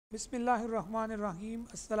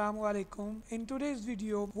Bismillahirrahmanirrahim. Assalamu alaikum. In today's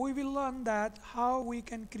video, we will learn that how we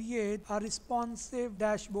can create a responsive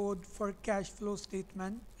dashboard for cash flow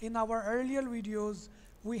statement. In our earlier videos,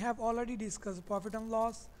 we have already discussed profit and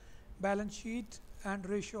loss, balance sheet, and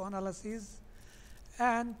ratio analysis.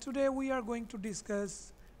 And today we are going to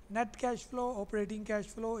discuss net cash flow, operating cash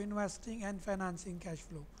flow, investing, and financing cash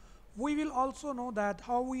flow. We will also know that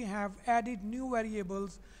how we have added new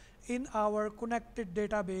variables in our connected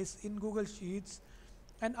database in Google Sheets,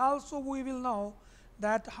 and also we will know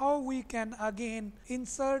that how we can again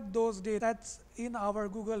insert those data sets in our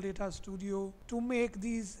Google Data Studio to make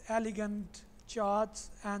these elegant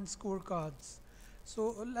charts and scorecards.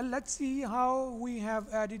 So let's see how we have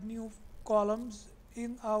added new columns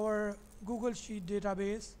in our Google Sheet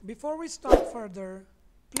database. Before we start further,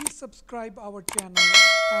 please subscribe our channel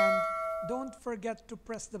and don't forget to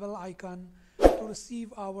press the bell icon to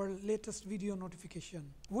receive our latest video notification.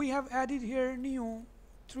 We have added here new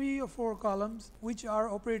 3 or 4 columns, which are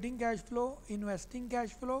operating cash flow, investing cash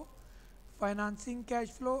flow, financing cash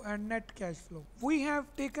flow, and net cash flow. We have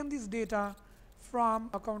taken this data from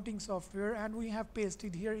accounting software and we have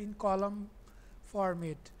pasted here in column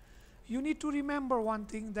format. You need to remember one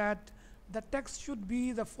thing, that the text should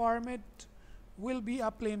be, the format will be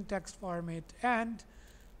a plain text format, and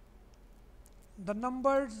the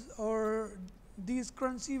numbers or these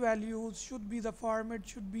currency values should be, the format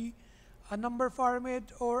should be a number format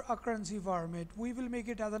or a currency format. We will make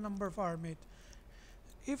it as a number format.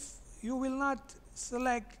 If you will not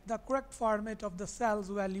select the correct format of the cells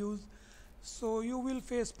values, so you will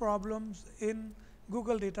face problems in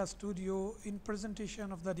Google Data Studio in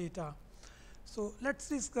presentation of the data. So let's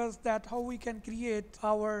discuss that how we can create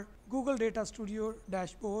our Google Data Studio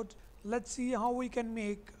dashboard. Let's see how we can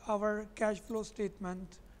make our cash flow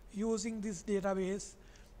statement using this database,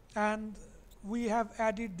 and we have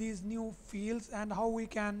added these new fields and how we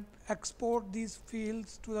can export these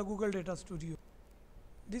fields to the Google Data Studio.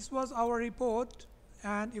 This was our report,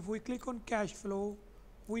 and if we click on cash flow,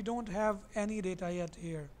 we don't have any data yet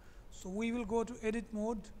here. So we will go to edit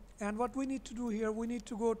mode, and what we need to do here, we need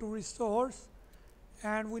to go to resource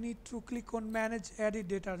and we need to click on manage edit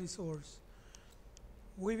data resource.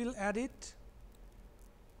 We will edit.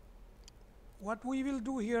 What we will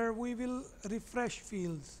do here, we will refresh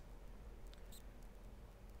fields.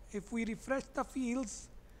 If we refresh the fields,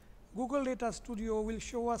 Google Data Studio will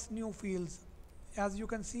show us new fields. As you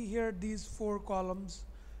can see here, these 4 columns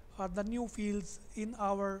are the new fields in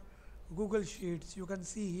our Google Sheets. You can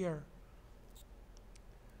see here.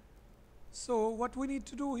 So what we need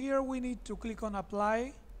to do here, we need to click on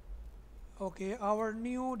apply. Okay, our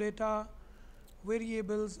new data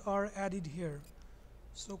variables are added here.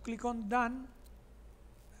 So click on done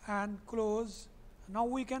and close. Now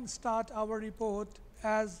we can start our report,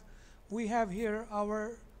 as we have here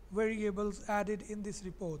our variables added in this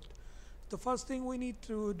report. The first thing we need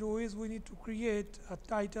to do is we need to create a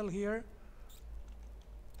title here,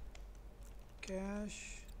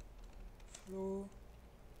 cash flow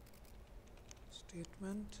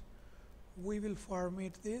statement. We will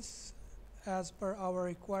format this as per our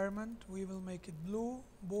requirement. We will make it blue,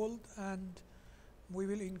 bold, and we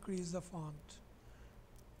will increase the font.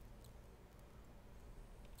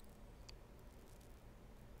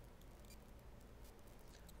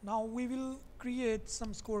 Now we will create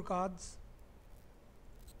some scorecards.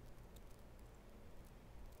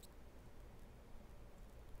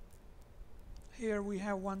 Here we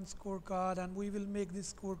have one scorecard, and we will make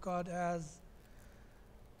this scorecard as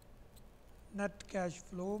net cash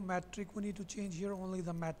flow metric. We need to change here only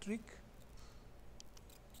the metric.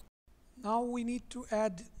 Now we need to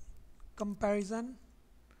add comparison.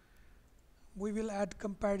 We will add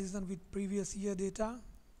comparison with previous year data.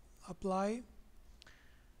 Apply.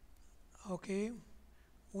 Okay,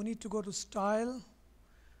 we need to go to style,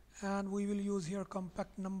 and we will use here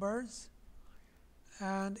compact numbers,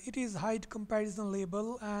 and it is hide comparison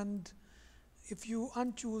label, and if you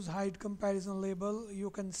unchoose hide comparison label,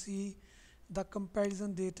 you can see the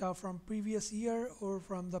comparison data from previous year or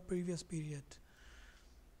from the previous period.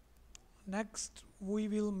 Next, we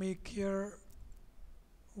will make here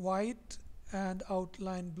white and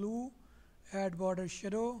outline blue, add border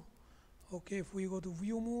shadow. Okay, if we go to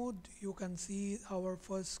view mode, you can see our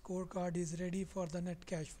first scorecard is ready for the net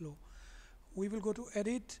cash flow. We will go to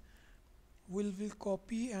edit. We will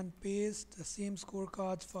copy and paste the same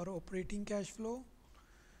scorecards for operating cash flow,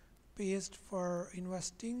 paste for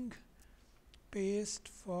investing, paste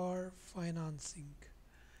for financing.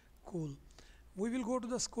 Cool. We will go to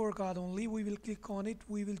the scorecard only. We will click on it.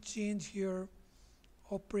 We will change here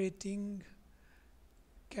operating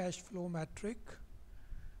cash flow metric.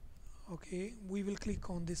 Okay, we will click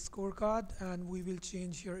on this scorecard and we will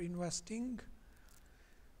change here investing.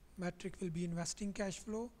 Metric will be investing cash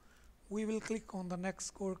flow. We will click on the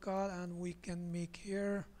next scorecard and we can make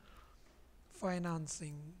here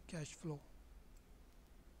financing cash flow.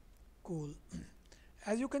 Cool.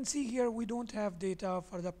 As you can see here, we don't have data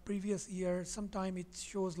for the previous year. Sometime it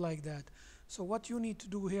shows like that. So what you need to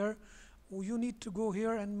do here, you need to go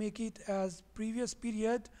here and make it as previous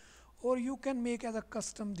period, or you can make as a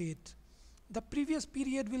custom date. The previous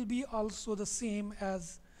period will be also the same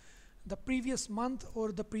as the previous month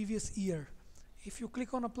or the previous year. If you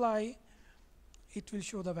click on apply, it will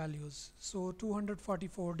show the values. So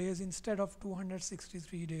 244 days instead of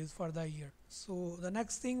 263 days for the year. So the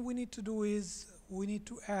next thing we need to do is we need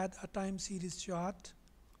to add a time series chart.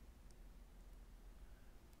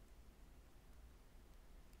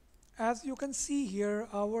 As you can see here,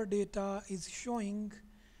 our data is showing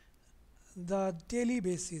the daily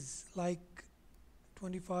basis like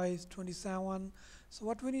 25, 27. So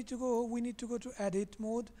what we need to go to edit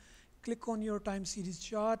mode, click on your time series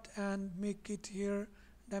chart and make it here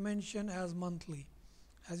dimension as monthly.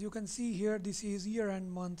 As you can see here, this is year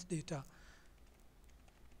and month data,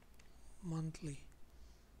 monthly.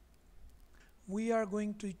 We are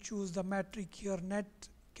going to choose the metric here, net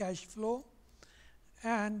cash flow,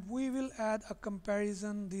 and we will add a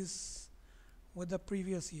comparison this with the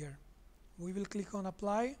previous year. We will click on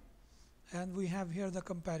apply and we have here the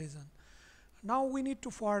comparison. Now we need to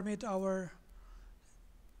format our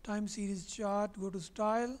time series chart. Go to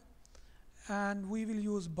style and we will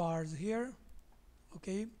use bars here,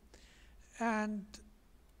 okay, and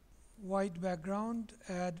white background,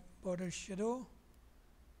 add border shadow,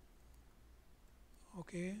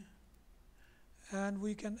 okay, and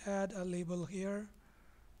we can add a label here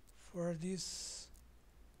for this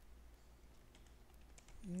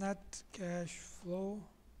net cash flow.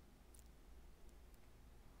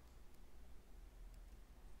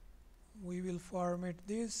 We will format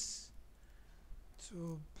this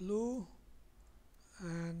to blue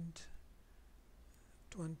and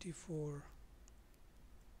 24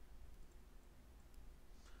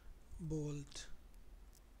 bold.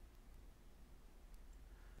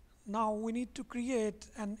 Now we need to create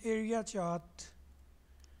an area chart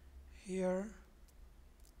here.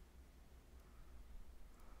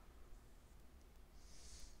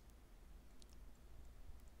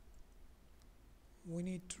 We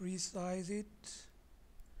need to resize it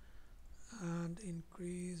and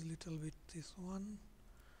increase little bit this one.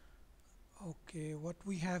 Okay, what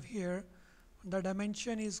we have here, the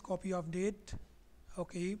dimension is copy of date,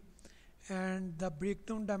 okay, and the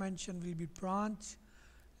breakdown dimension will be branch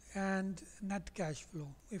and net cash flow.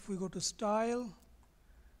 If we go to style,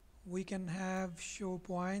 we can have show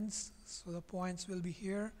points, so the points will be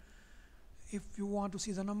here. If you want to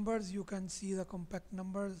see the numbers, you can see the compact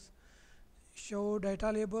numbers. Show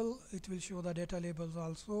data label, it will show the data labels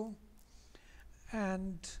also,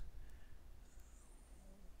 and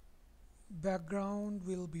background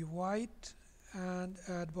will be white and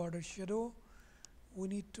add border shadow. We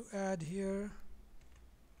need to add here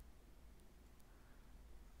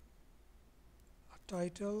a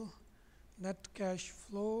title, net cash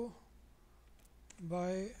flow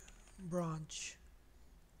by branch,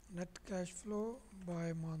 net cash flow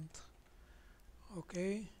by month,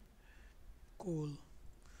 okay. Cool.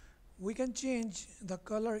 We can change the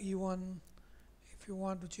color even. If you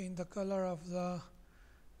want to change the color of the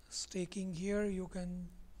staking here, you can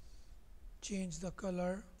change the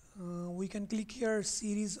color. We can click here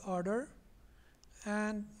series order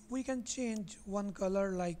and we can change one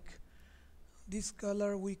color, like this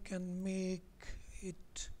color we can make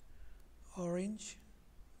it orange.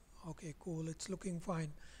 Okay, cool, it's looking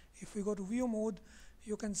fine. If we go to view mode,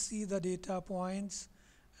 you can see the data points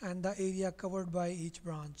and the area covered by each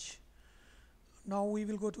branch. Now we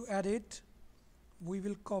will go to edit. We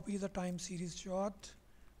will copy the time series chart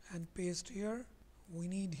and paste here. We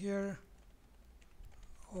need here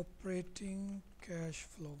operating cash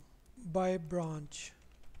flow by branch.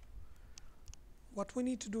 What we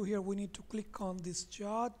need to do here, we need to click on this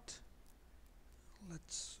chart.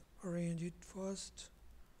 Let's arrange it first.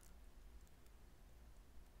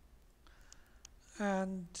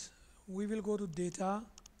 And we will go to data,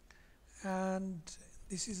 and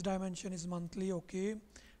this is dimension is monthly, okay.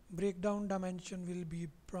 Breakdown dimension will be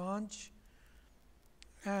branch,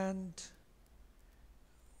 and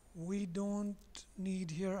we don't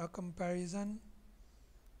need here a comparison,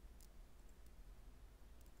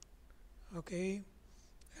 okay.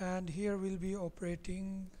 And here will be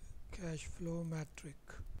operating cash flow metric.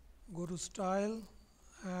 Go to style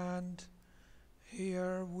and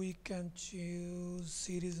Here we can choose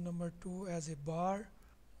series number 2 as a bar,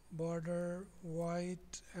 border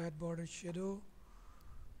white, add border shadow.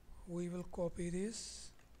 We will copy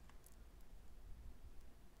this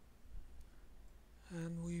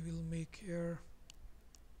and we will make here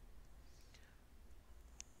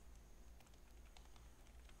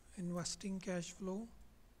investing cash flow.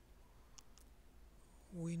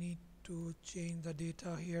 We need to change the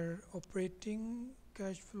data here. Operating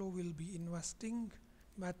cash flow will be investing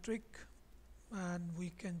metric, and we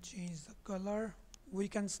can change the color. We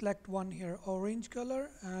can select one here, orange color,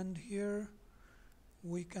 and here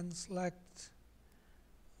we can select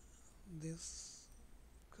this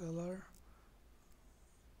color,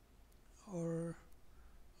 or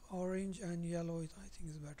orange and yellow I think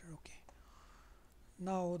is better. Okay,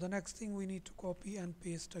 now the next thing we need to copy and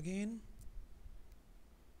paste again,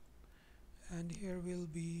 and here will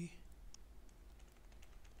be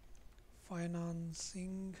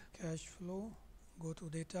financing cash flow. Go to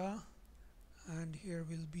data, and here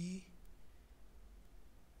will be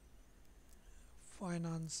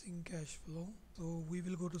financing cash flow. So we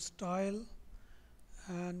will go to style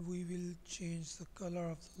and we will change the color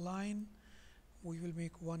of the line. We will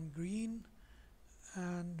make one green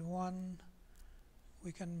and one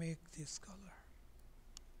we can make this color.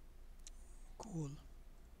 Cool.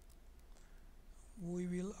 We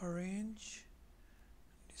will arrange,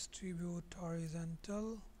 distribute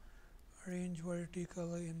horizontal, arrange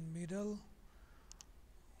vertical in middle.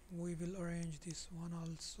 We will arrange this one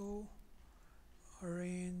also,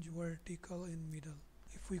 arrange vertical in middle.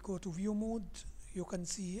 If we go to view mode, you can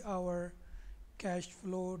see our cash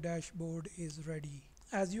flow dashboard is ready.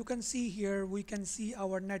 As you can see here, we can see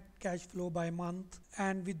our net cash flow by month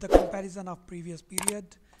and with the comparison of previous period,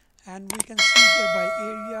 and we can see here by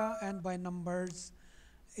area and by numbers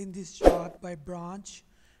in this chart by branch,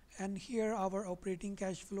 and here our operating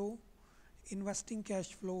cash flow, investing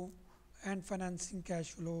cash flow and financing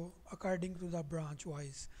cash flow according to the branch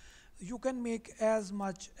wise. You can make as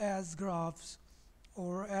much as graphs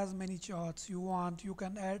or as many charts you want. You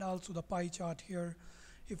can add also the pie chart here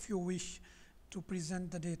if you wish to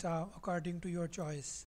present the data according to your choice.